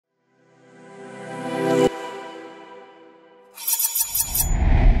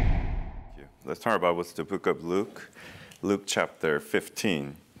Let's turn our Bibles to the book of Luke, Luke chapter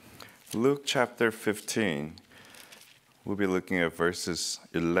 15. Luke chapter 15, we'll be looking at verses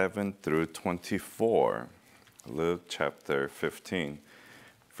 11 through 24. Luke chapter 15,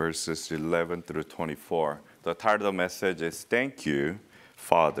 verses 11 through 24. The title of the message is Thank You,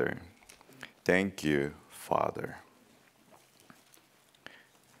 Father. Thank you, Father.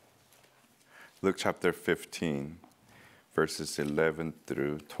 Luke chapter 15, verses 11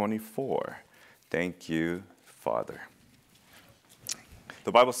 through 24. Thank you, Father.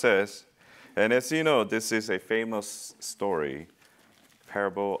 The Bible says, and as you know, this is a famous story,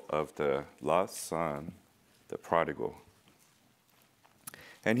 parable of the lost son, the prodigal.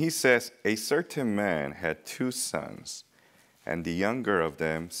 And he says, a certain man had 2 sons, and the younger of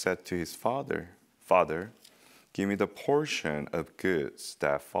them said to his father, Father, give me the portion of goods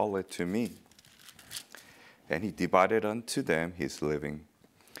that falleth to me. And he divided unto them his living.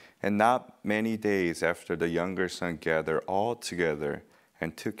 And not many days after, the younger son gathered all together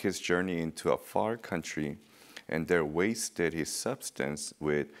and took his journey into a far country, and there wasted his substance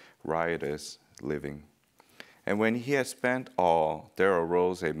with riotous living. And when he had spent all, there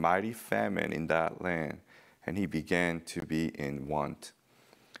arose a mighty famine in that land, and he began to be in want.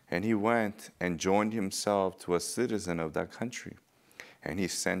 And he went and joined himself to a citizen of that country, and he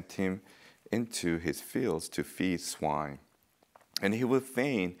sent him into his fields to feed swine. And he would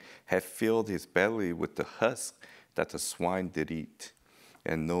fain have filled his belly with the husk that the swine did eat,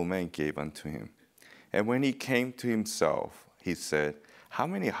 and no man gave unto him. And when he came to himself, he said, how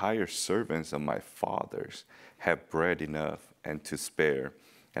many hired servants of my father's have bread enough and to spare,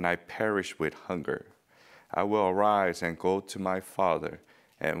 and I perish with hunger? I will arise and go to my father,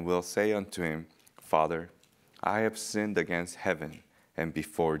 and will say unto him, Father, I have sinned against heaven and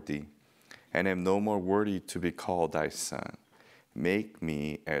before thee, and am no more worthy to be called thy son. Make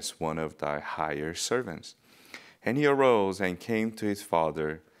me as one of thy hired servants. And he arose and came to his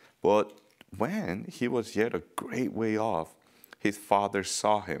father. But when he was yet a great way off, his father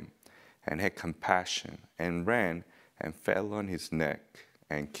saw him, and had compassion, and ran and fell on his neck,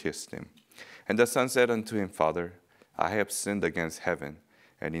 and kissed him. And the son said unto him, Father, I have sinned against heaven,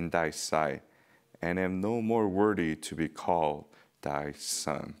 and in thy sight, and am no more worthy to be called thy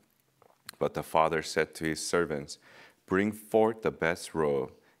son. But the father said to his servants, bring forth the best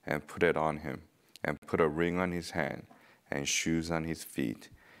robe, and put it on him, and put a ring on his hand, and shoes on his feet,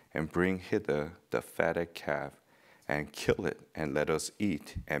 and bring hither the fatted calf, and kill it, and let us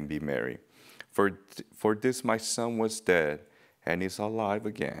eat and be merry. For this my son was dead, and is alive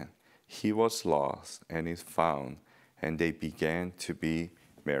again. He was lost, and is found. And they began to be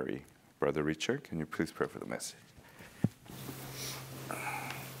merry. Brother Richard, can you please pray for the message?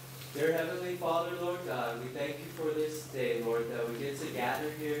 Dear Heavenly Father, Lord God, we thank you for this day, Lord, that we get to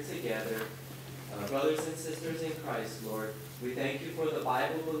gather here together, brothers and sisters in Christ, Lord. We thank you for the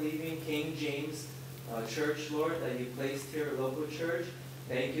Bible-believing King James Church, Lord, that you placed here at local church.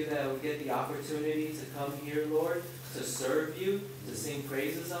 Thank you that we get the opportunity to come here, Lord, to serve you, to sing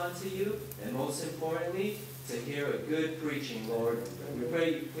praises unto you, and most importantly, to hear a good preaching, Lord. We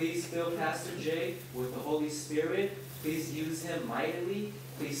pray you please fill Pastor Jae with the Holy Spirit. Please use him mightily.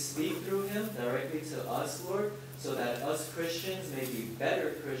 Please speak through him directly to us, Lord, so that us Christians may be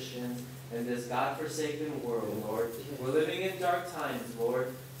better Christians in this God-forsaken world, Lord. We're living in dark times,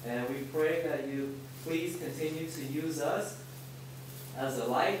 Lord, and we pray that you please continue to use us as the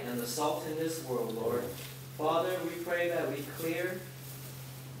light and the salt in this world, Lord. Father, we pray that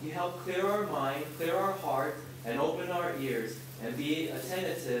you help clear our mind, clear our heart, and open our ears, and be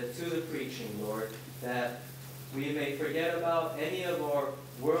attentive to the preaching, Lord, that we may forget about any of our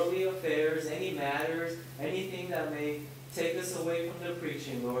worldly affairs, any matters, anything that may take us away from the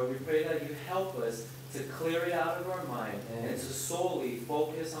preaching, Lord. We pray that you help us to clear it out of our mind and to solely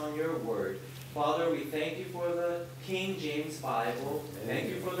focus on your word. Father, we thank you for the King James Bible. Thank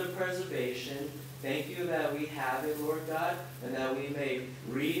you for the preservation. Thank you that we have it, Lord God, and that we may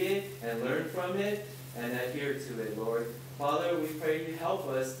read it and learn from it and adhere to it, Lord. Father, we pray you help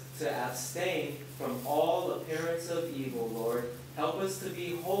us to abstain from all appearance of evil, Lord. Help us to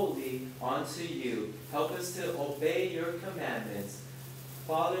be holy unto you. Help us to obey your commandments.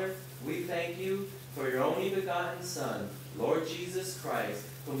 Father, we thank you for your only begotten Son, Lord Jesus Christ,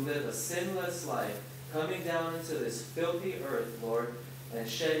 who lived a sinless life, coming down into this filthy earth, Lord, and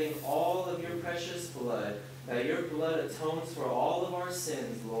shedding all of your precious blood, that your blood atones for all of our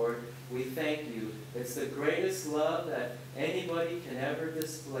sins, Lord. We thank you. It's the greatest love that anybody can ever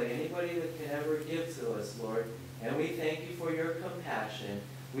display, anybody that can ever give to us, Lord. And we thank you for your compassion.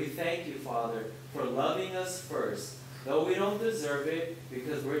 We thank you, Father, for loving us first. Though we don't deserve it,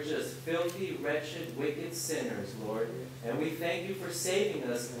 because we're just filthy, wretched, wicked sinners, Lord. And we thank you for saving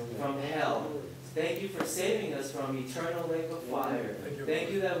us from hell. Thank you for saving us from eternal lake of fire.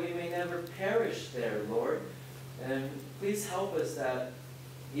 Thank you that we may never perish there, Lord. And please help us that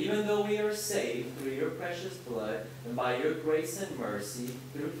even though we are saved through your precious blood and by your grace and mercy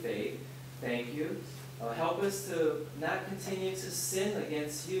through faith, thank you. Help us to not continue to sin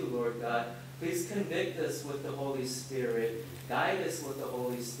against you, Lord God. Please convict us with the Holy Spirit. Guide us with the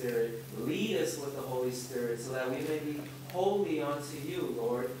Holy Spirit. Lead us with the Holy Spirit so that we may be holy unto you,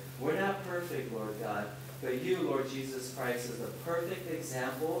 Lord. We're not perfect, Lord God, but you, Lord Jesus Christ, is the perfect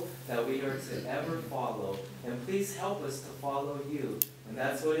example that we are to ever follow. And please help us to follow you. And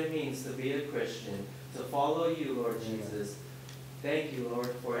that's what it means to be a Christian, to follow you, Lord Jesus. Thank you, Lord,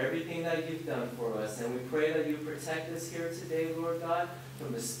 for everything that you've done for us. And we pray that you protect us here today, Lord God,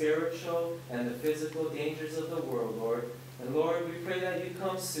 from the spiritual and the physical dangers of the world, Lord. And Lord, we pray that you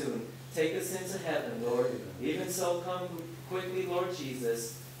come soon. Take us into heaven, Lord. Even so, come quickly, Lord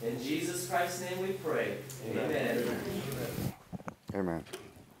Jesus. In Jesus Christ's name we pray. Amen. Amen.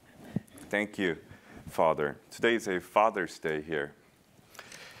 Thank you, Father. Today is a Father's Day here.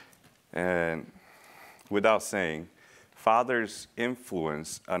 And without saying, father's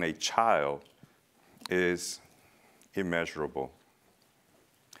influence on a child is immeasurable.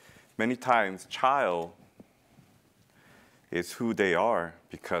 Many times, child is who they are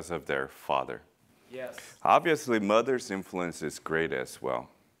because of their father. Yes. Obviously, mother's influence is great as well.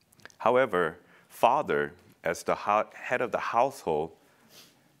 However, father, as the head of the household,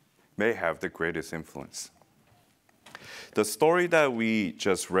 may have the greatest influence. The story that we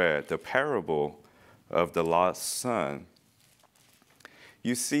just read, the parable of the lost son,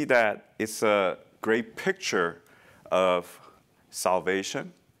 you see that it's a great picture of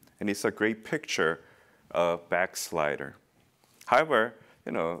salvation, and it's a great picture of backslider. However,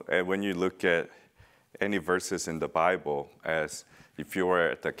 when you look at any verses in the Bible, as if you were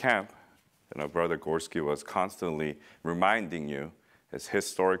at the camp, Brother Gorski was constantly reminding you, it's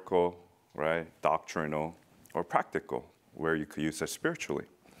historical, right, doctrinal, or practical, where you could use it spiritually.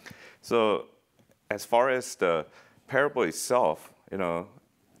 So as far as the parable itself,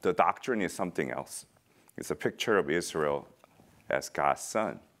 the doctrine is something else. It's a picture of Israel as God's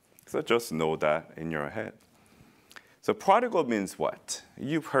son. So just know that in your head. So prodigal means what?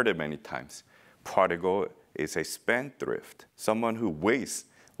 You've heard it many times. Prodigal is a spendthrift, someone who wastes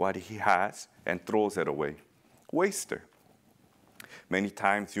what he has and throws it away. Waster. Many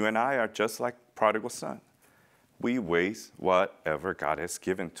times you and I are just like prodigal son. We waste whatever God has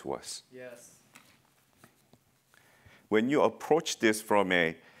given to us. Yes. When you approach this from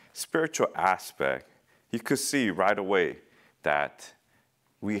a spiritual aspect, you could see right away that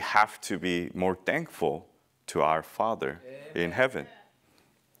we have to be more thankful to our Father in heaven.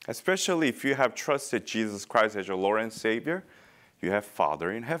 Especially if you have trusted Jesus Christ as your Lord and Savior, you have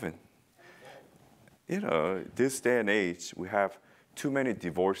Father in heaven. This day and age, we have too many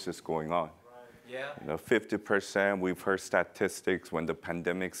divorces going on. Yeah. 50%, we've heard statistics when the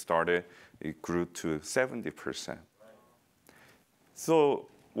pandemic started, it grew to 70%. So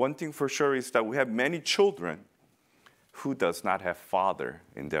one thing for sure is that we have many children who does not have father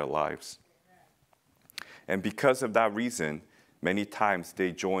in their lives. And because of that reason, many times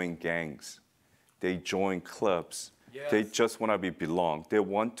they join gangs, they join clubs. Yes. They just want to belong. They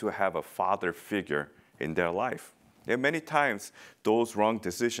want to have a father figure in their life. And many times, those wrong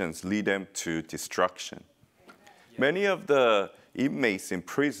decisions lead them to destruction. Yes. Many of the inmates in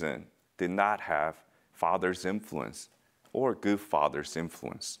prison did not have father's influence or good father's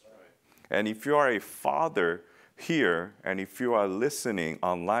influence. And if you are a father here, and if you are listening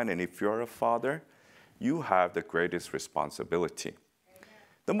online, and if you're a father, you have the greatest responsibility.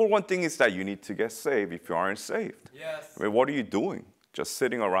 Number one thing is that you need to get saved if you aren't saved. Yes. What are you doing? Just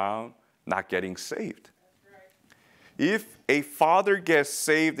sitting around, not getting saved. If a father gets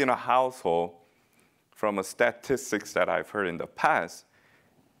saved in a household, from a statistics that I've heard in the past,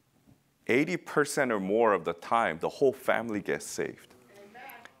 80% or more of the time, the whole family gets saved.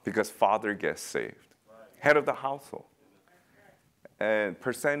 Because father gets saved. Head of the household. And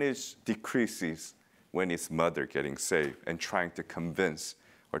percentage decreases when it's mother getting saved and trying to convince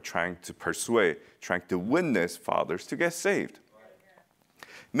or trying to persuade, trying to witness fathers to get saved.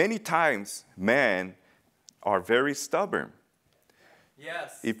 Many times, men are very stubborn.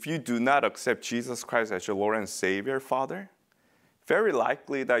 Yes. If you do not accept Jesus Christ as your Lord and Savior, Father, very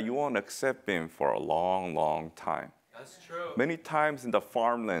likely that you won't accept him for a long, long time. That's true. Many times in the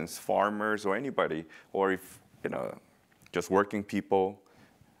farmlands, farmers or anybody, or if, just working people,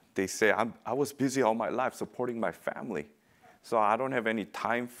 they say, I was busy all my life supporting my family, so I don't have any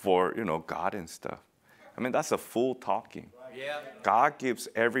time for, God and stuff. I mean, that's a fool talking. Yeah. God gives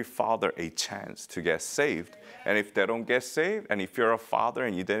every father a chance to get saved. And if they don't get saved, and if you're a father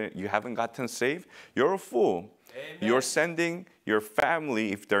and you haven't gotten saved, you're a fool. Amen. You're sending your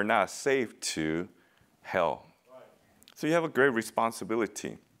family, if they're not saved, to hell. So you have a great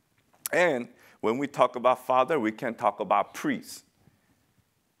responsibility. And when we talk about father, we can talk about priests.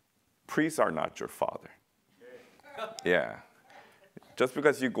 Priests are not your father. Yeah. Just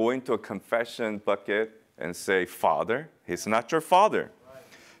because you go into a confession bucket and say father, he's not your father.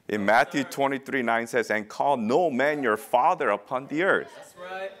 In Matthew 23:9 says, and call no man your father upon the earth. That's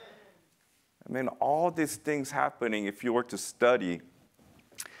right. I mean, all these things happening, if you were to study,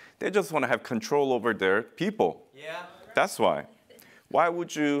 they just want to have control over their people. Yeah. That's why. Why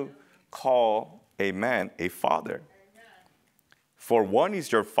would you call a man a father? For one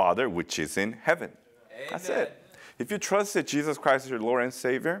is your father, which is in heaven. Amen. That's it. If you trust that Jesus Christ is your Lord and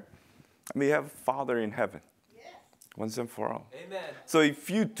Savior, I mean, you have a father in heaven. Yes. Once and for all. Amen. So if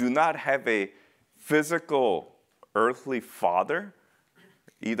you do not have a physical, earthly father,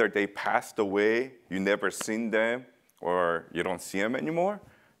 either they passed away, you never seen them, or you don't see them anymore,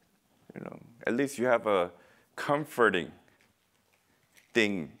 at least you have a comforting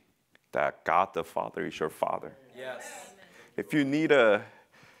thing that God the Father is your father. Yes. If you need a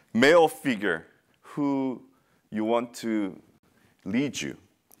male figure who you want to lead you,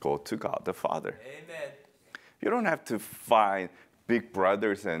 go to God the Father. Amen. You don't have to find big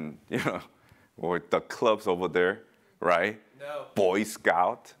brothers and, or the clubs over there, right? No. Boy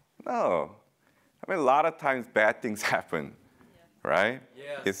Scout. No. I mean, a lot of times bad things happen, right?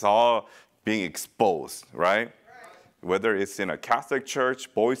 Yes. It's all being exposed, right? Whether it's in a Catholic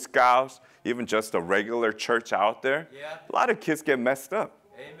church, Boy Scouts, even just a regular church out there, a lot of kids get messed up.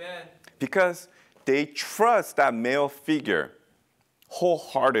 Amen. Because they trust that male figure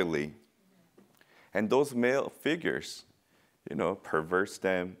wholeheartedly. And those male figures, perverts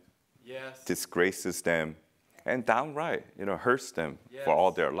them, disgraces them, and downright, hurts them for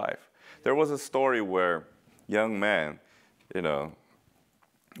all their life. There was a story where a young man,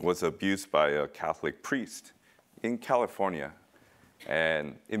 was abused by a Catholic priest in California,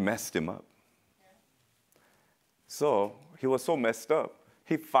 and it messed him up. So he was so messed up,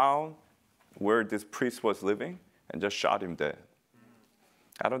 he found where this priest was living and just shot him dead.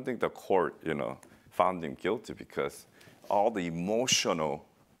 I don't think the court, found him guilty because all the emotional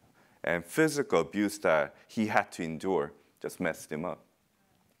and physical abuse that he had to endure just messed him up.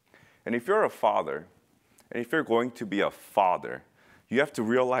 And if you're a father, and if you're going to be a father, you have to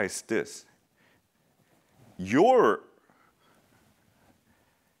realize this. Your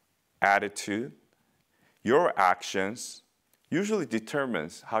attitude, your actions usually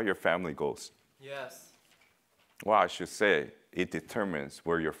determines how your family goes. Yes. Well, I should say, it determines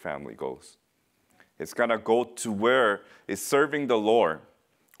where your family goes. It's going to go to where it's serving the Lord,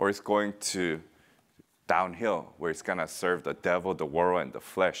 or it's going to downhill, where it's going to serve the devil, the world, and the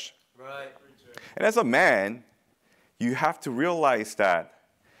flesh. Right. And as a man, you have to realize that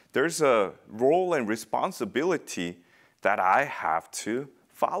there's a role and responsibility that I have to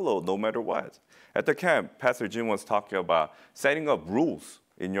follow no matter what. At the camp, Pastor Jim was talking about setting up rules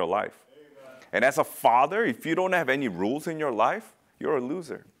in your life. Amen. And as a father, if you don't have any rules in your life, you're a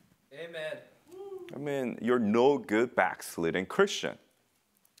loser. Amen. I mean, you're no good backslidden Christian.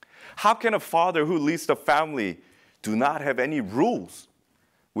 How can a father who leads the family do not have any rules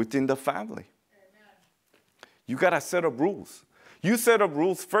within the family? Amen. You got to set up rules. You set up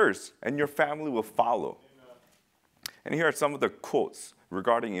rules first, and your family will follow. Amen. And here are some of the quotes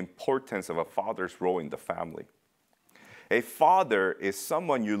regarding importance of a father's role in the family. A father is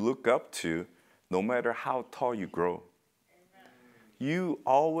someone you look up to no matter how tall you grow. Amen. You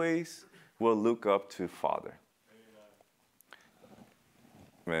always will look up to father.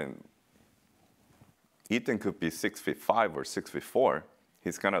 When Ethan could be 6'5" or 6'4",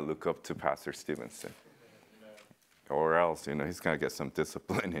 he's going to look up to Pastor Stevenson. Or else, he's going to get some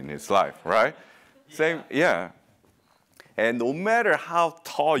discipline in his life, right? Yeah. Same, yeah. And no matter how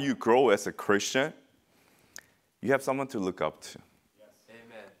tall you grow as a Christian, you have someone to look up to. Yes.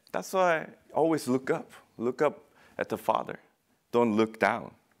 Amen. That's why I always look up. Look up at the Father. Don't look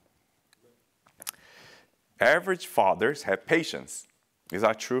down. Average fathers have patience. Is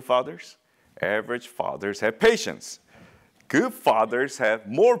that true, fathers? Average fathers have patience. Good fathers have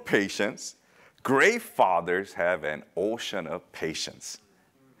more patience. Great fathers have an ocean of patience.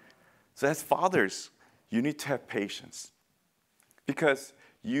 So as fathers, you need to have patience because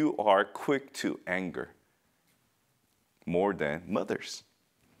you are quick to anger more than mothers.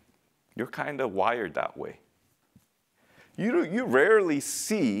 You're kind of wired that way. You rarely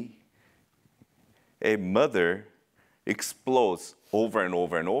see a mother explodes over and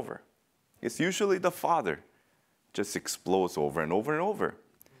over and over. It's usually the father just explodes over and over and over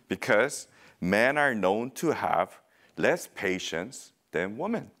because men are known to have less patience than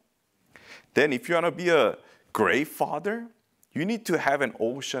women. Then if you want to be a great father, you need to have an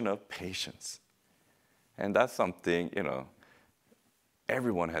ocean of patience. And that's something,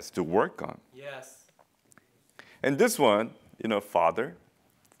 everyone has to work on. Yes. And this one,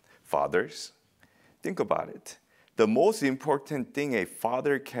 fathers, think about it. The most important thing a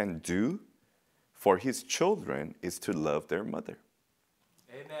father can do for his children is to love their mother.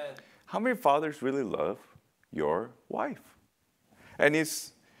 Amen. How many fathers really love your wife? And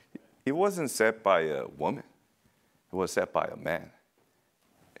it wasn't said by a woman. It was said by a man.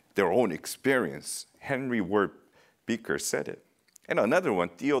 Their own experience. Henry Ward Beecher said it. And another one,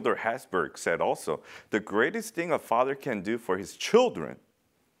 Theodore Hasberg, said also, the greatest thing a father can do for his children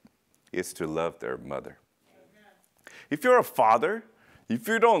is to love their mother. Amen. If you're a father, if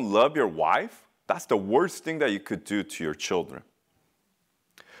you don't love your wife, that's the worst thing that you could do to your children.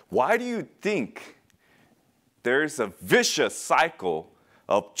 Why do you think there's a vicious cycle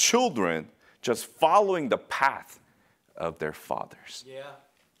of children just following the path of their fathers? Yeah.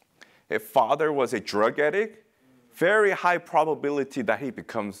 If father was a drug addict, very high probability that he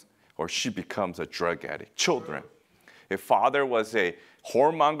becomes or she becomes a drug addict. Children. If father was a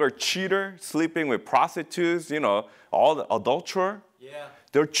whoremonger, cheater, sleeping with prostitutes, all the adulterer,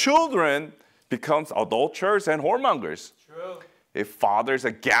 their children becomes adulterers and whoremongers. True. If father's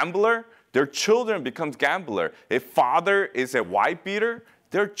a gambler, their children becomes gambler. If father is a wife beater,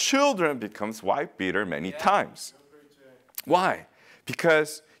 their children becomes wife beater many times. Why?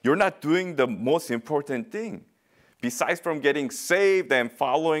 Because you're not doing the most important thing. Besides from getting saved and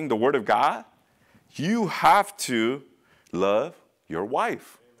following the word of God, you have to love your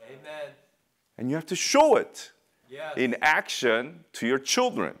wife. Amen. And you have to show it in action to your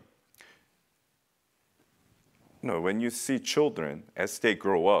children. When you see children, as they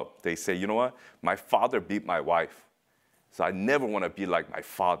grow up, they say, you know what? My father beat my wife, so I never want to be like my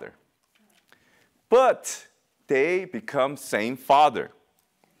father. But they become same father.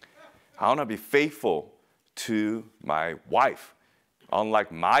 I want to be faithful to my wife,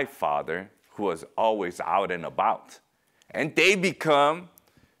 unlike my father, who was always out and about. And they become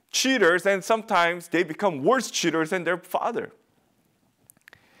cheaters, and sometimes they become worse cheaters than their father.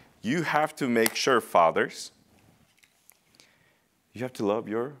 You have to make sure, fathers, you have to love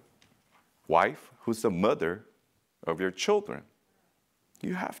your wife, who's the mother of your children.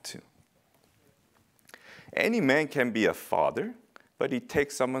 You have to. Any man can be a father, but it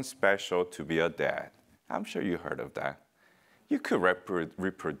takes someone special to be a dad. I'm sure you heard of that. You could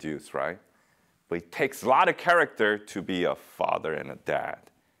reproduce, right? But it takes a lot of character to be a father and a dad,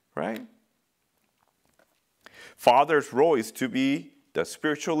 right? Father's role is to be the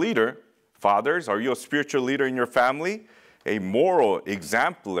spiritual leader. Fathers, are you a spiritual leader in your family? A moral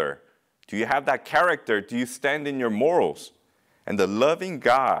exemplar. Do you have that character? Do you stand in your morals? And the loving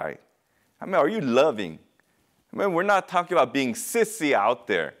guy, are you loving? We're not talking about being sissy out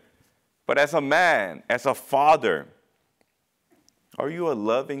there. But as a man, as a father, are you a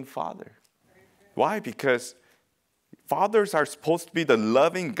loving father? Why? Because fathers are supposed to be the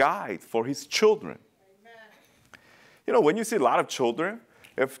loving guide for his children. Amen. When you see a lot of children,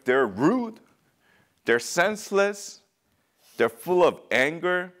 if they're rude, they're senseless, they're full of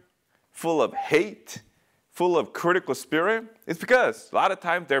anger, full of hate, full of critical spirit, it's because a lot of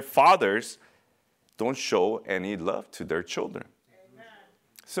times their fathers don't show any love to their children. Amen.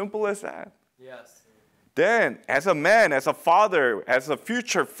 Simple as that. Yes. Then, as a man, as a father, as a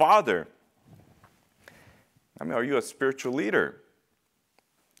future father, are you a spiritual leader?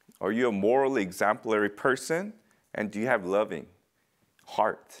 Are you a morally exemplary person? And do you have loving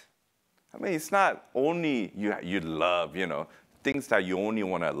heart? It's not only you love, things that you only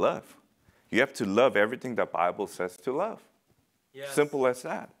want to love. You have to love everything the Bible says to love. Yes. Simple as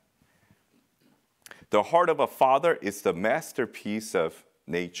that. The heart of a father is the masterpiece of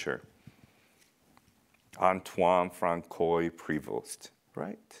nature. Antoine Francois Prévost,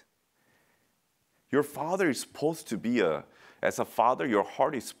 right? Your father is supposed to be as a father, your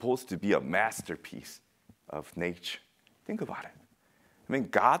heart is supposed to be a masterpiece of nature. Think about it.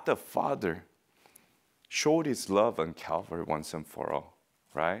 God the Father showed his love on Calvary once and for all,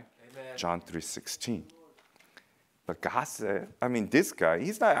 right? Amen. John 3:16. But God said, this guy,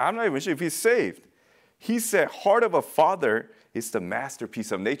 I'm not even sure if he's saved. He said, heart of a father is the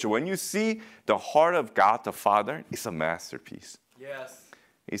masterpiece of nature. When you see the heart of God the Father, it's a masterpiece. Yes.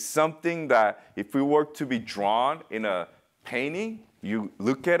 It's something that if we were to be drawn in a painting, you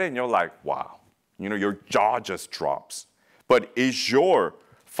look at it and you're like, wow. Your jaw just drops. But is your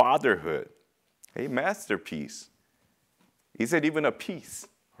fatherhood a masterpiece? Is it even a piece,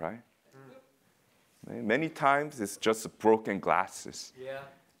 right? Many times it's just broken glasses.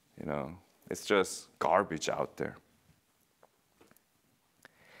 Yeah. It's just garbage out there.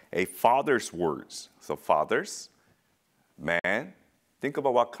 A father's words. So fathers, man, think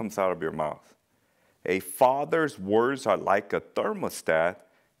about what comes out of your mouth. A father's words are like a thermostat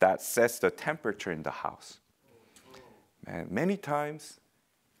that sets the temperature in the house. Man, many times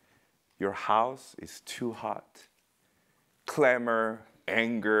your house is too hot. Clamor,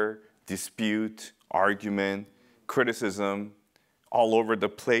 anger, dispute, argument, criticism, all over the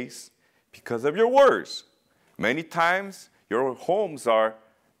place because of your words. Many times your homes are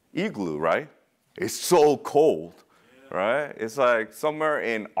igloo, right? It's so cold, right? It's like somewhere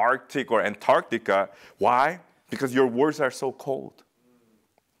in Arctic or Antarctica. Why? Because your words are so cold.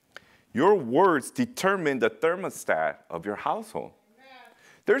 Your words determine the thermostat of your household.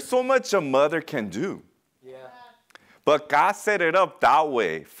 There's so much a mother can do. Yeah. But God set it up that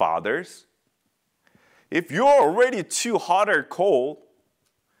way, fathers. If you're already too hot or cold,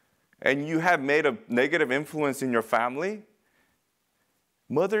 and you have made a negative influence in your family,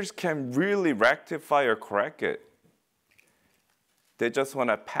 mothers can really rectify or correct it. They just want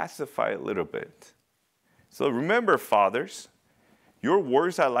to pacify it a little bit. So remember, fathers, your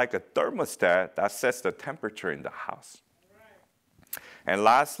words are like a thermostat that sets the temperature in the house. And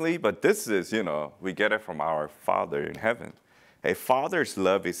lastly, but this is, we get it from our Father in heaven. A father's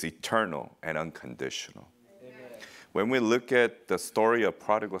love is eternal and unconditional. Amen. When we look at the story of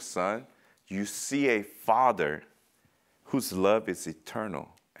prodigal son, you see a father whose love is eternal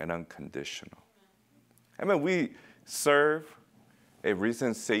and unconditional. We serve a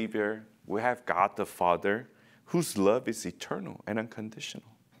risen Savior. We have God the Father whose love is eternal and unconditional.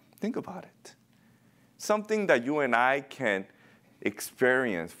 Think about it. Something that you and I can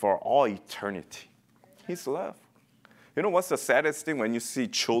experience for all eternity. His love. You know what's the saddest thing when you see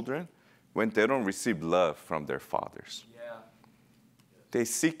children? When they don't receive love from their fathers. Yeah. They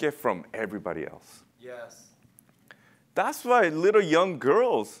seek it from everybody else. Yes. That's why little young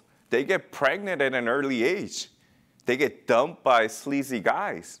girls, they get pregnant at an early age. They get dumped by sleazy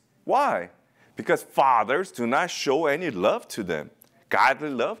guys. Why? Because fathers do not show any love to them, godly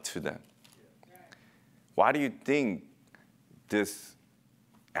love to them. Why do you think this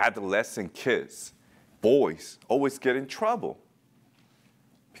adolescent kids, boys, always get in trouble?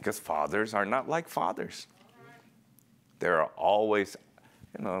 Because fathers are not like fathers. They're always,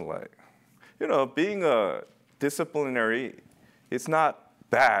 being a disciplinary, it's not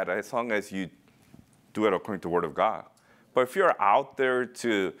bad as long as you do it according to the Word of God. But if you're out there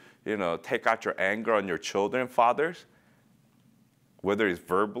to, take out your anger on your children, fathers, whether it's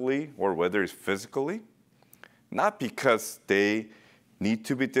verbally or whether it's physically, not because they need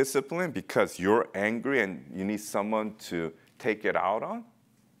to be disciplined, because you're angry and you need someone to take it out on,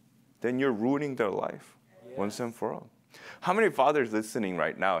 then you're ruining their life once and for all. How many fathers listening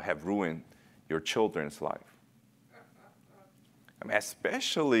right now have ruined your children's life?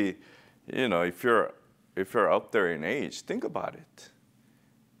 Especially, if you're up there in age, think about it.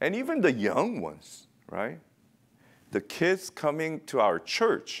 And even the young ones, right? The kids coming to our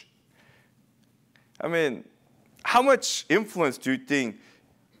church. How much influence do you think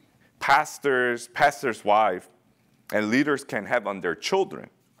pastor's wife, and leaders can have on their children?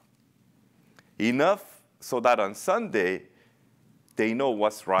 Enough so that on Sunday, they know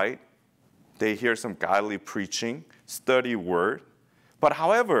what's right. They hear some godly preaching, study word. But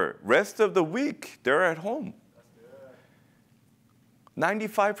however, rest of the week, they're at home.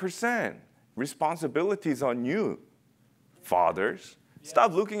 95% responsibilities on you, fathers.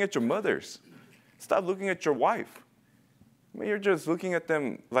 Stop looking at your mothers. Stop looking at your wife. You're just looking at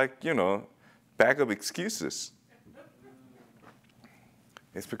them like, bag of excuses.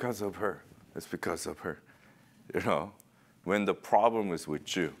 It's because of her. It's because of her. When the problem is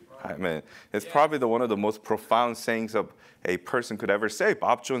with you. It's probably one of the most profound sayings of a person could ever say.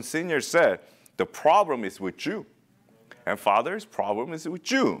 Bob Jones Sr. said, the problem is with you. And fathers, problem is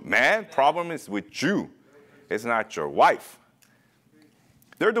with you. Man, problem is with you. It's not your wife.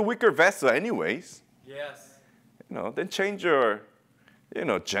 They're the weaker vessel anyways. Yes. Then change your,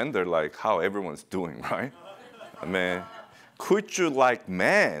 gender like how everyone's doing, right? Quit you like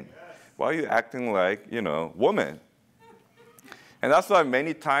man. Why are you acting like, woman? And that's why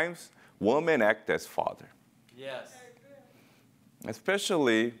many times women act as father. Yes.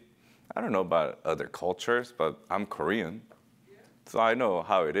 Especially, I don't know about other cultures, but I'm Korean. So I know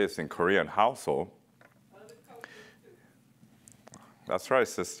how it is in Korean household. That's right,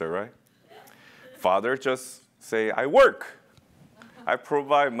 sister, right? Father just say, I work. I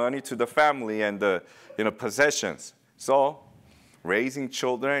provide money to the family and the possessions. So raising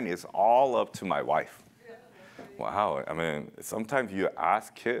children is all up to my wife. Wow, I mean, sometimes you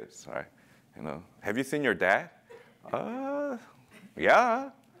ask kids, right? Have you seen your dad? Yeah.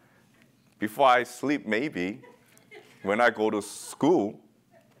 Before I sleep, maybe. When I go to school,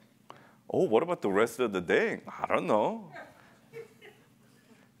 oh, what about the rest of the day? I don't know.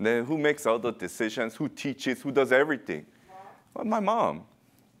 Then who makes all the decisions? Who teaches? Who does everything? Well, my mom.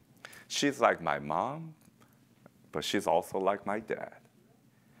 She's like my mom, but she's also like my dad.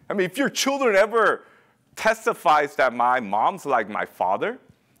 I mean, if your children ever testifies that my mom's like my father,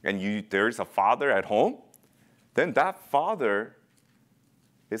 and there's a father at home, then that father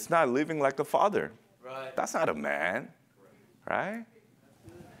is not living like a father. Right. That's not a man, right?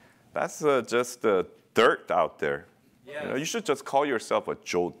 That's just the dirt out there. Yes. You should just call yourself a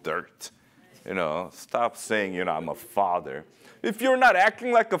Joe Dirt. Stop saying, I'm a father. If you're not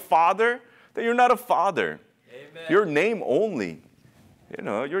acting like a father, then you're not a father. Amen. Your name only.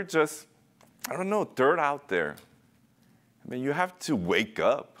 You're just, I don't know, dirt out there. I mean, you have to wake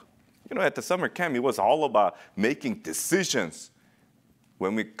up. At the summer camp, it was all about making decisions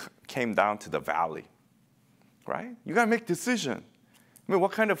when we came down to the valley, right? You got to make decisions. I mean,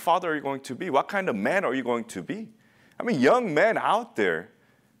 what kind of father are you going to be? What kind of man are you going to be? I mean, young men out there,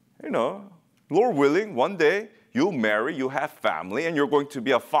 Lord willing, one day you'll marry, you'll have family, and you're going to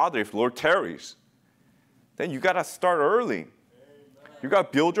be a father if Lord tarries. Then you got to start early. You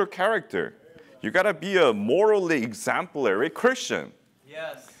got to build your character. You got to be a morally exemplary Christian.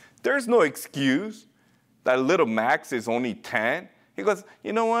 Yes. There's no excuse that little Max is only 10. He goes,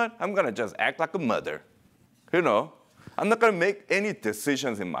 you know what? I'm going to just act like a mother. I'm not going to make any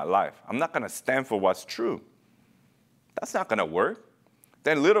decisions in my life. I'm not going to stand for what's true. That's not going to work.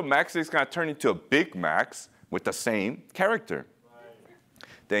 Then little Max is going to turn into a big Max with the same character. Right.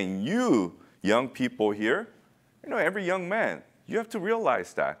 Then you, young people here, every young man, you have to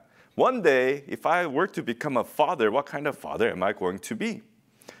realize that. One day, if I were to become a father, what kind of father am I going to be?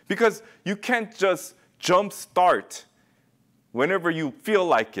 Because you can't just jump start whenever you feel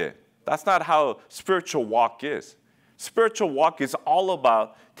like it. That's not how spiritual walk is. Spiritual walk is all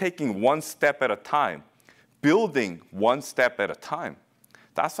about taking one step at a time, building one step at a time.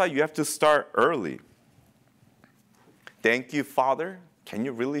 That's why you have to start early. Thank you, Father. Can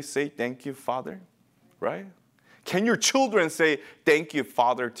you really say thank you, Father? Right? Can your children say thank you,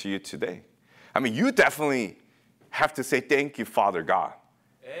 Father, to you today? I mean, you definitely have to say thank you, Father God.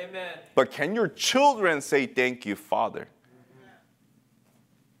 Amen. But can your children say thank you, Father?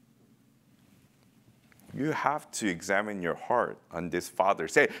 You have to examine your heart on this, Father.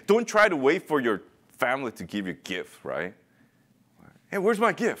 Say, don't try to wait for your family to give you a gift, right? Hey, where's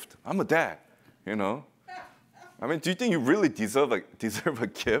my gift? I'm a dad, I mean, do you think you really deserve a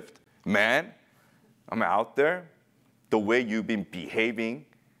gift? Man, I'm out there, the way you've been behaving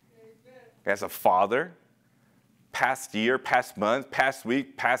as a father, past year, past month, past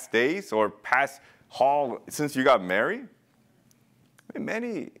week, past days, or past since you got married. I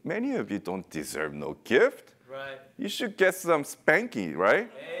mean, many of you don't deserve no gift. Right. You should get some spanking, right?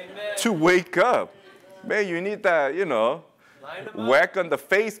 Amen. To wake up. Man, you need that, whack on the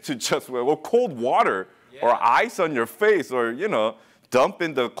face to just, cold water or ice on your face or, dump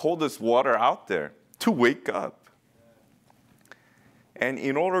in the coldest water out there to wake up. And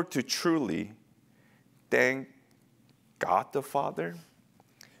in order to truly thank God the Father,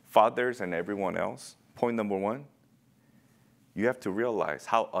 fathers and everyone else, point number one, you have to realize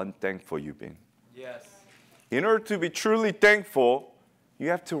how unthankful you've been. Yes. In order to be truly thankful, you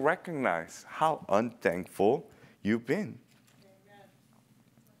have to recognize how unthankful you've been. Amen.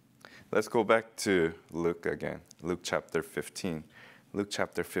 Let's go back to Luke again. Luke chapter 15. Luke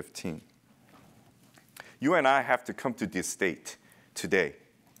chapter 15. You and I have to come to this state today.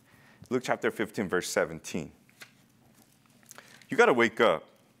 Luke chapter 15, verse 17. You got to wake up.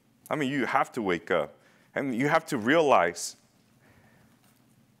 I mean, you have to wake up. And you have to realize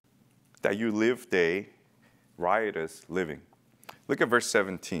that you lived a riotous living. Look at verse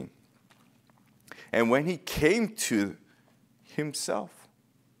 17. And when he came to himself,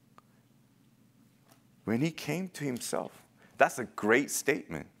 that's a great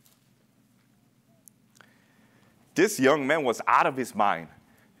statement. This young man was out of his mind,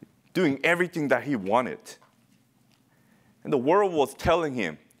 doing everything that he wanted. And the world was telling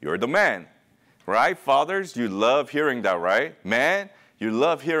him, you're the man. Right, fathers? You love hearing that, right? Man, you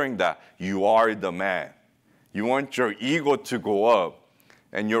love hearing that. You are the man. You want your ego to go up.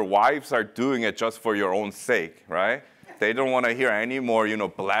 And your wives are doing it just for your own sake, right? They don't want to hear any more,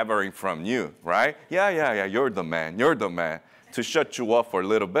 blabbering from you, right? Yeah, you're the man, to shut you up for a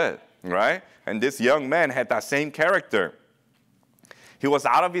little bit, right? And this young man had that same character. He was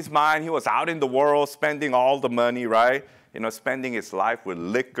out of his mind. He was out in the world spending all the money, right? Spending his life with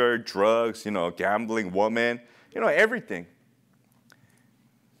liquor, drugs, gambling, women, everything.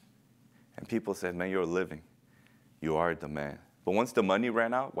 And people said, man, you're living. You are the man. But once the money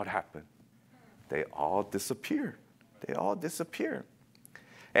ran out, what happened? They all disappeared.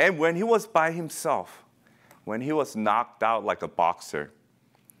 And when he was by himself, when he was knocked out like a boxer,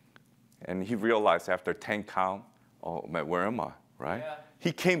 and he realized after 10 count, oh, man, where am I, right? Yeah.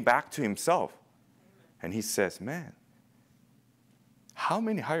 He came back to himself, and he says, man, how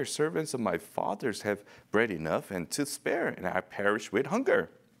many hired servants of my father's have bread enough and to spare, and I perish with hunger?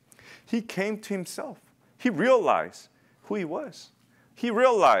 He came to himself. He realized who he was. He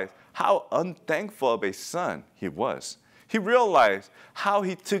realized how unthankful of a son he was. He realized how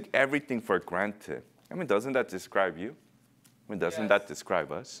he took everything for granted. Doesn't that describe you? Doesn't that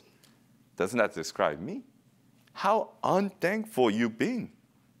describe us? Doesn't that describe me? How unthankful you've been.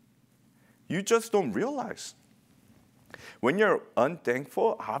 You just don't realize. When you're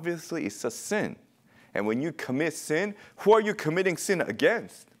unthankful, obviously it's a sin. And when you commit sin, who are you committing sin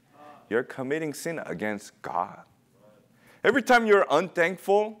against? You're committing sin against God. Every time you're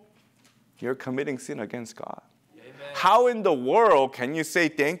unthankful, you're committing sin against God. Amen. How in the world can you say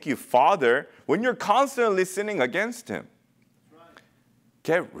thank you, Father, when you're constantly sinning against Him? Right.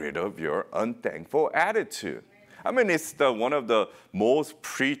 Get rid of your unthankful attitude. It's one of the most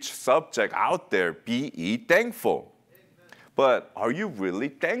preached subject out there, be ye thankful. But are you really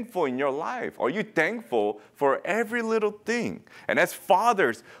thankful in your life? Are you thankful for every little thing? And as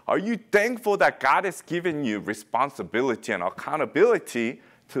fathers, are you thankful that God has given you responsibility and accountability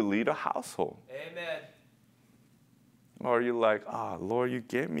to lead a household? Amen. Or are you like, Lord, you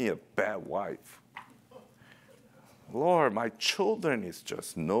gave me a bad wife. Lord, my children is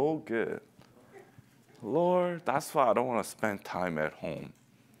just no good. Lord, that's why I don't want to spend time at home.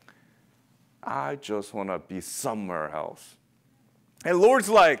 I just want to be somewhere else. And Lord's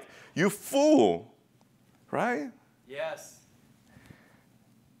like, you fool, right? Yes.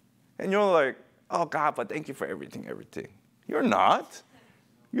 And you're like, oh, God, but thank you for everything. You're not.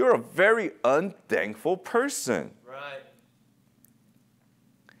 You're a very unthankful person. Right.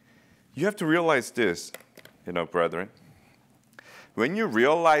 You have to realize this, brethren. When you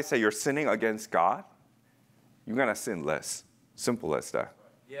realize that you're sinning against God, you're going to sin less. Simple as that.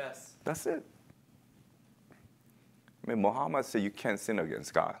 Yes. That's it. Muhammad said you can't sin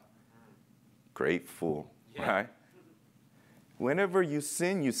against God. Great fool, right? Whenever you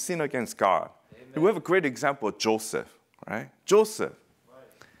sin against God. Amen. We have a great example of Joseph, right? Joseph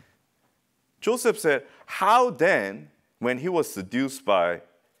said, how then, when he was seduced by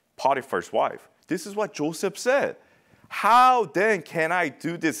Potiphar's wife, this is what Joseph said. How then can I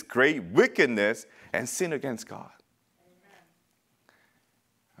do this great wickedness and sin against God?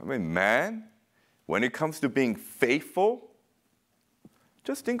 Amen. Man, when it comes to being faithful,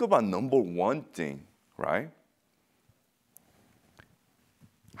 just think about number one thing, right?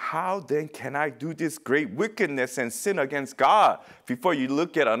 How then can I do this great wickedness and sin against God before you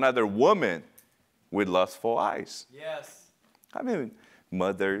look at another woman with lustful eyes? Yes.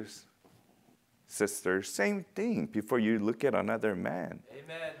 Mothers, sisters, same thing before you look at another man.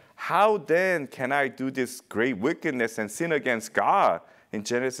 Amen. How then can I do this great wickedness and sin against God? In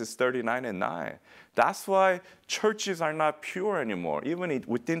Genesis 39:9. That's why churches are not pure anymore. Even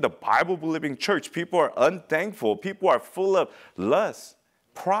within the Bible-believing church, people are unthankful. People are full of lust,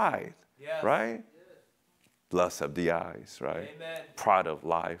 pride, right? Yes. Lust of the eyes, right? Amen. Pride of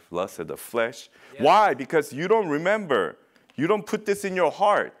life, lust of the flesh. Yes. Why? Because you don't remember. You don't put this in your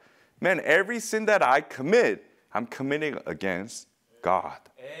heart. Man, every sin that I commit, I'm committing against God.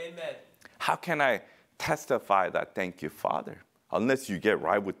 Amen. How can I testify that thank you, Father? Unless you get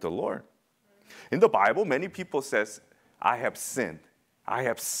right with the Lord. In the Bible, many people says, I have sinned. I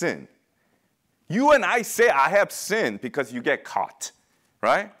have sinned. You and I say I have sinned because you get caught,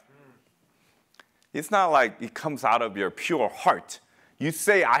 right? It's not like it comes out of your pure heart. You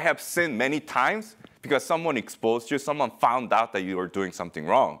say I have sinned many times because someone exposed you, someone found out that you were doing something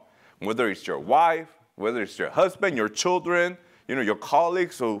wrong. Whether it's your wife, whether it's your husband, your children, your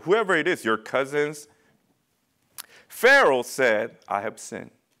colleagues, or whoever it is, your cousins. Pharaoh said, I have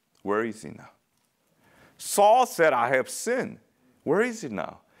sinned. Where is he now? Saul said, I have sinned. Where is he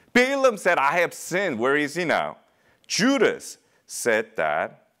now? Balaam said, I have sinned. Where is he now? Judas said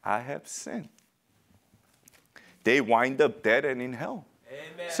that I have sinned. they wind up dead and in hell.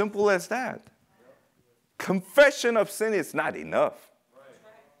 Amen. Simple as that. Confession of sin is not enough.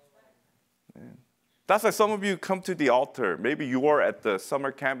 That's why some of you come to the altar. Maybe you are at the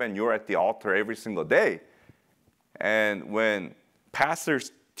summer camp and you're at the altar every single day. And when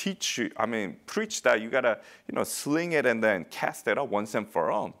pastors preach that you gotta, sling it and then cast it up once and for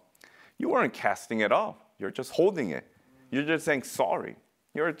all. You weren't casting it off. You're just holding it. You're just saying sorry.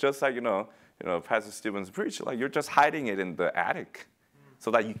 You're just like, Pastor Stevens preached, like you're just hiding it in the attic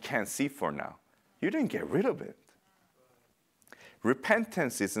so that you can't see for now. You didn't get rid of it.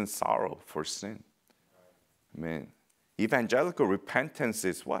 Repentance isn't sorrow for sin. Evangelical repentance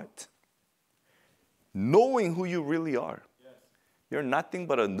is what? Knowing who you really are. Yes. You're nothing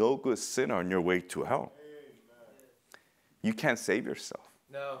but a no-good sinner on your way to hell. Amen. You can't save yourself.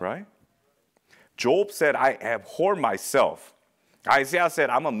 No. Right? Job said, I abhor myself. Isaiah said,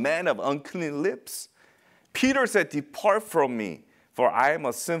 I'm a man of unclean lips. Peter said, depart from me, for I am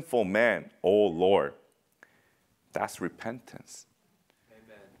a sinful man, O Lord. That's repentance.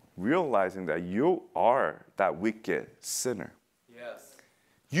 Realizing that you are that wicked sinner. Yes.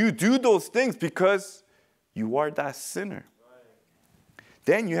 You do those things because you are that sinner. Right.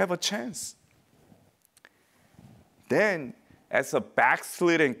 Then you have a chance. Then, as a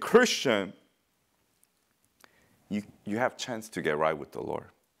backslidden Christian, you have a chance to get right with the Lord.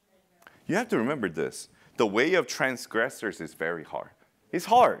 You have to remember this. The way of transgressors is very hard. It's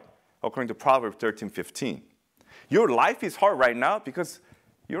hard, according to Proverbs 13:15. Your life is hard right now because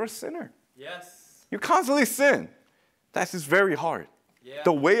you're a sinner. Yes. You constantly sin. That is very hard. Yeah.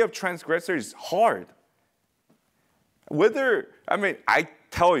 The way of transgressor is hard. I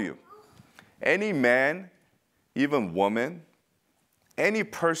tell you, any man, even woman, any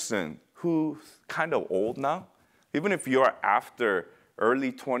person who's kind of old now, even if you're after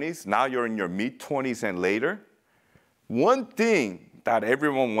early 20s, now you're in your mid-20s and later, one thing that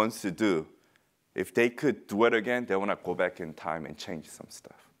everyone wants to do, if they could do it again, they want to go back in time and change some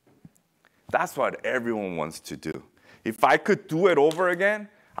stuff. That's what everyone wants to do. If I could do it over again,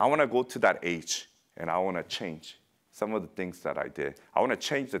 I want to go to that age, and I want to change some of the things that I did. I want to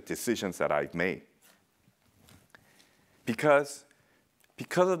change the decisions that I've made. Because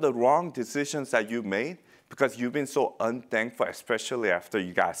of the wrong decisions that you made, because you've been so unthankful, especially after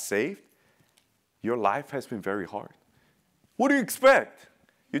you got saved, your life has been very hard. What do you expect?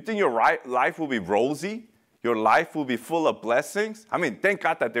 You think your life will be rosy? Your life will be full of blessings? Thank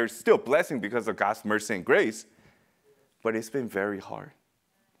God that there's still blessing because of God's mercy and grace. But it's been very hard.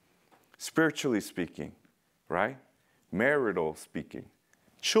 Spiritually speaking, right? Marital speaking,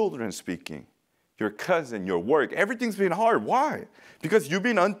 children speaking, your cousin, your work, everything's been hard. Why? Because you've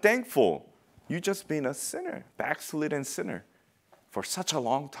been unthankful. You've just been a sinner, backslidden sinner for such a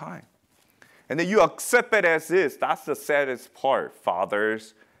long time. And then you accept it as is. That's the saddest part.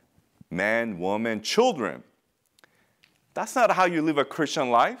 Fathers, man, woman, children. That's not how you live a Christian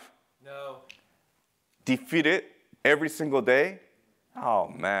life. No. Defeated every single day. Oh,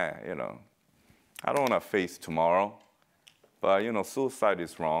 man, I don't want to face tomorrow. But, suicide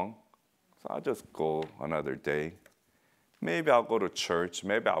is wrong. So I'll just go another day. Maybe I'll go to church.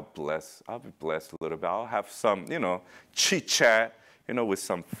 Maybe I'll be blessed a little bit. I'll have some, chit-chat, with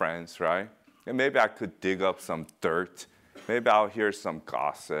some friends, right? And maybe I could dig up some dirt. Maybe I'll hear some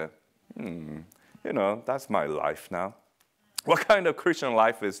gossip. That's my life now. What kind of Christian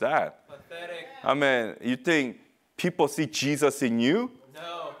life is that? Pathetic. You think people see Jesus in you?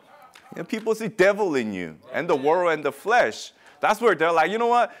 No. People see devil in you and the world and the flesh. That's where they're like, you know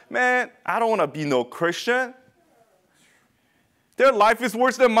what, man, I don't want to be no Christian. Their life is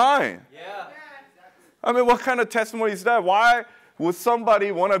worse than mine. Yeah. What kind of testimony is that? Why would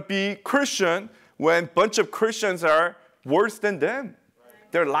somebody want to be Christian when a bunch of Christians are worse than them?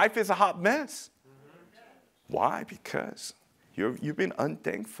 Their life is a hot mess. Why? Because you've been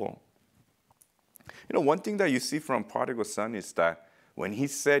unthankful. One thing that you see from prodigal son is that when he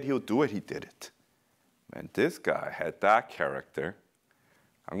said he'll do it, he did it. Man, this guy had that character.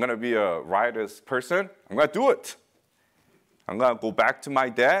 I'm going to be a riotous person. I'm going to do it. I'm going to go back to my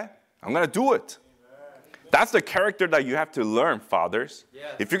dad. I'm going to do it. That's the character that you have to learn, fathers.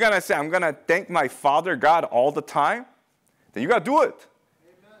 Yes. If you're going to say, I'm going to thank my Father God all the time, then you got to do it.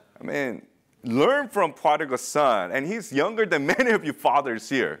 Amen. Learn from prodigal son. And he's younger than many of you fathers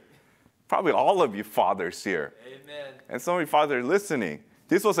here. Probably all of you fathers here. Amen. And some of you fathers are listening.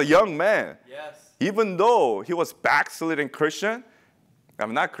 This was a young man. Yes. Even though he was backslidden Christian,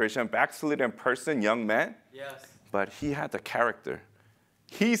 not Christian, backslidden person, young man. Yes. But he had the character.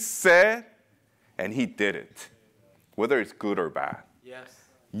 He said, and he did it, whether it's good or bad. Yes.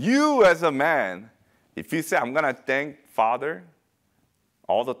 You as a man If you say, I'm going to thank Father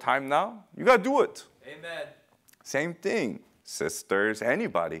all the time now, you got to do it. Amen. Same thing, sisters,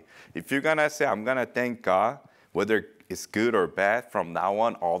 anybody. If you're going to say, I'm going to thank God, whether it's good or bad from now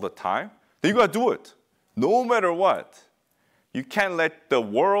on all the time, then you got to do it. No matter what. You can't let the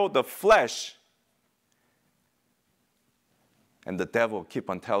world, the flesh, and the devil keep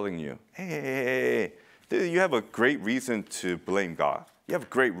on telling you, hey, you have a great reason to blame God. You have a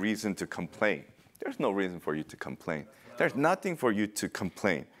great reason to complain. There's no reason for you to complain. There's nothing for you to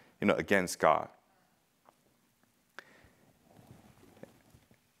complain, against God.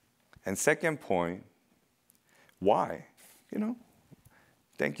 And second point, why?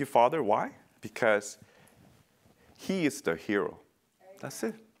 Thank you, Father. Why? Because He is the hero. That's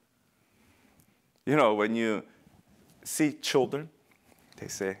it. When you see children, they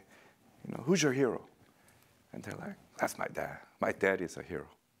say, who's your hero? And they're like, that's my dad. My dad is a hero,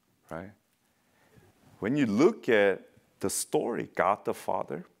 right? When you look at the story, God the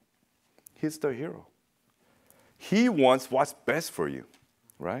Father, He's the hero. He wants what's best for you,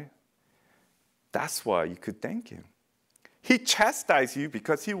 right? That's why you could thank Him. He chastises you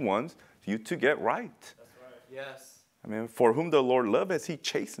because He wants you to get right. That's right. Yes. For whom the Lord loveth, He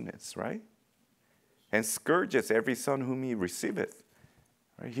chasteneth, right? And scourges every son whom He receiveth.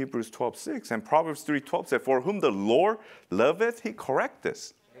 Right? Hebrews 12:6 and Proverbs 3:12 said, for whom the Lord loveth, He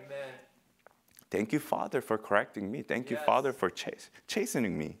correcteth. Amen. Thank you, Father, for correcting me. Thank you, Father, for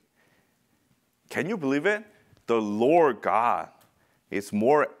chastening me. Can you believe it? The Lord God is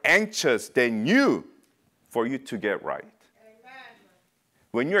more anxious than you for you to get right. Amen.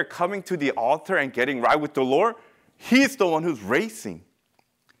 When you're coming to the altar and getting right with the Lord, He's the one who's racing.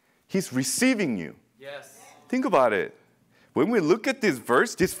 He's receiving you. Yes. Think about it. When we look at this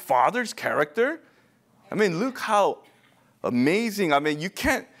verse, this Father's character, look how amazing.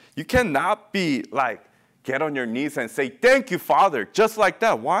 You cannot be like, get on your knees and say, thank you, Father, just like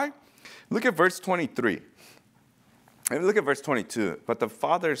that. Why? Look at verse 23. And look at verse 22. But the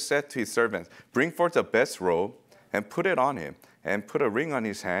father said to his servants, bring forth the best robe and put it on him, and put a ring on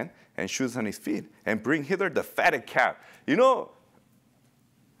his hand and shoes on his feet, and bring hither the fatted calf.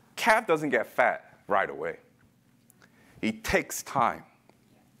 Calf doesn't get fat right away. It takes time.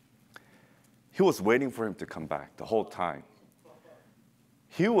 He was waiting for him to come back the whole time.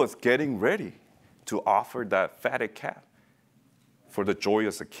 He was getting ready to offer that fatted calf for the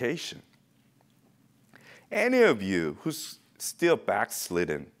joyous occasion. Any of you who's still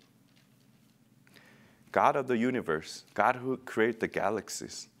backslidden, God of the universe, God who created the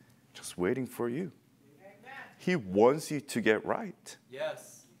galaxies, just waiting for you. Amen. He wants you to get right.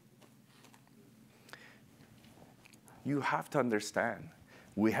 Yes. You have to understand,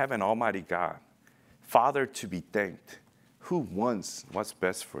 we have an almighty God, Father to be thanked, who wants what's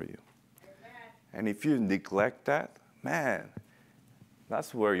best for you. Amen. And if you neglect that, man,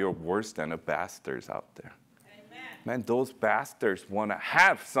 that's where you're worse than the bastards out there. Amen. Man, those bastards want to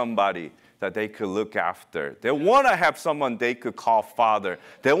have somebody that they could look after. They want to have someone they could call Father.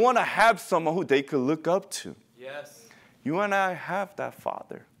 They want to have someone who they could look up to. Yes. You and I have that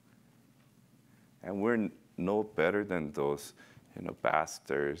Father. And we're no better than those,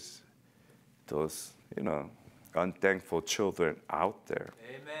 bastards, those, unthankful children out there.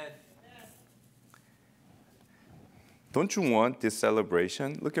 Amen. Don't you want this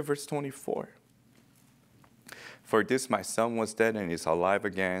celebration? Look at verse 24. For this my son was dead and is alive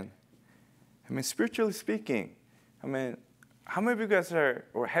again. Spiritually speaking, how many of you guys are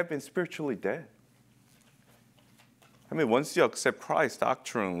or have been spiritually dead? Once you accept Christ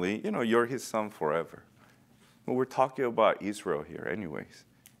doctrinally, you're His son forever. Well, we're talking about Israel here anyways,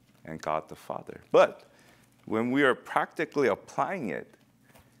 and God the Father. But when we are practically applying it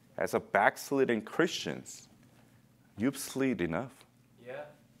as a backslidden Christians, you've slid enough. Yeah.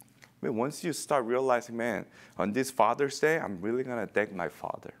 Once you start realizing, man, on this Father's Day, I'm really going to thank my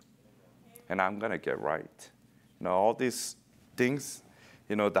Father. And I'm going to get right. All these things,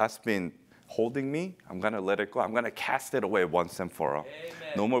 that's been holding me, I'm going to let it go. I'm going to cast it away once and for all.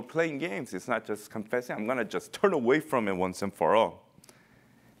 Amen. No more playing games. It's not just confessing. I'm going to just turn away from it once and for all.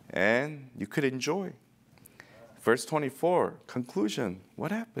 And you could enjoy. Verse 24, conclusion.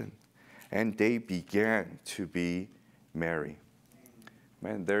 What happened? And they began to be merry.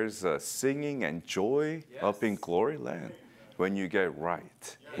 Man, there's a singing and joy up in glory land when you get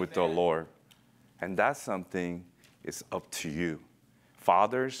right with the Lord. And that's something is up to you.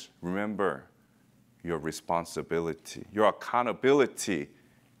 Fathers, remember your responsibility, your accountability,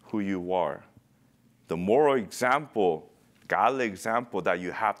 who you are. The moral example, godly example that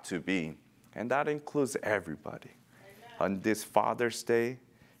you have to be. And that includes everybody. Amen. On this Father's Day,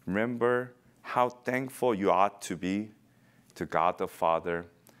 remember how thankful you ought to be to God the Father,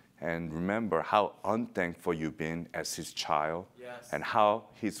 and remember how unthankful you've been as his child, Yes. and how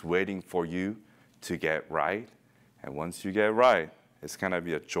he's waiting for you to get right. And once you get right, it's going to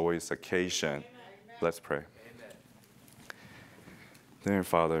be a joyous occasion. Amen. Let's pray. Amen. Dear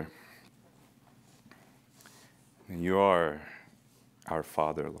Father, you are our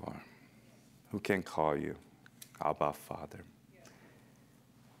Father, Lord. Who can call you Abba, Father?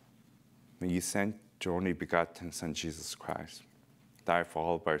 When you sent your only begotten Son, Jesus Christ, died for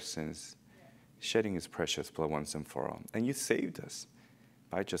all of our sins, shedding his precious blood once and for all. And you saved us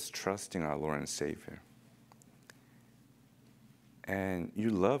by just trusting our Lord and Savior. And you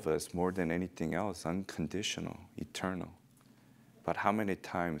love us more than anything else, unconditional, eternal. But how many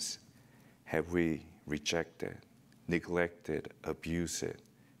times have we rejected, neglected, abused it,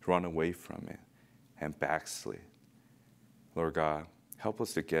 run away from it, and backslid? Lord God, help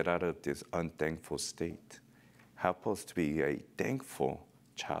us to get out of this unthankful state. Help us to be a thankful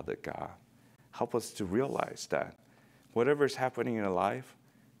child of God. Help us to realize that whatever is happening in our life,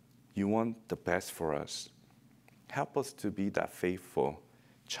 you want the best for us. Help us to be that faithful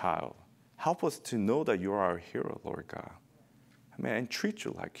child. Help us to know that you are our hero, Lord God. And treat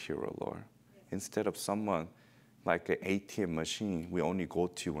you like hero, Lord. Instead of someone like an ATM machine we only go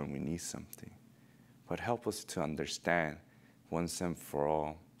to when we need something. But help us to understand once and for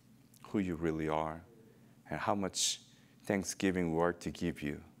all who you really are and how much thanksgiving we are to give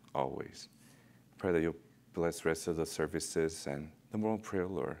you always. Pray that you'll bless the rest of the services and the moral prayer,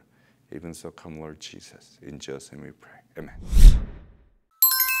 Lord. Even so, come, Lord Jesus. In Jesus' name we pray. Amen.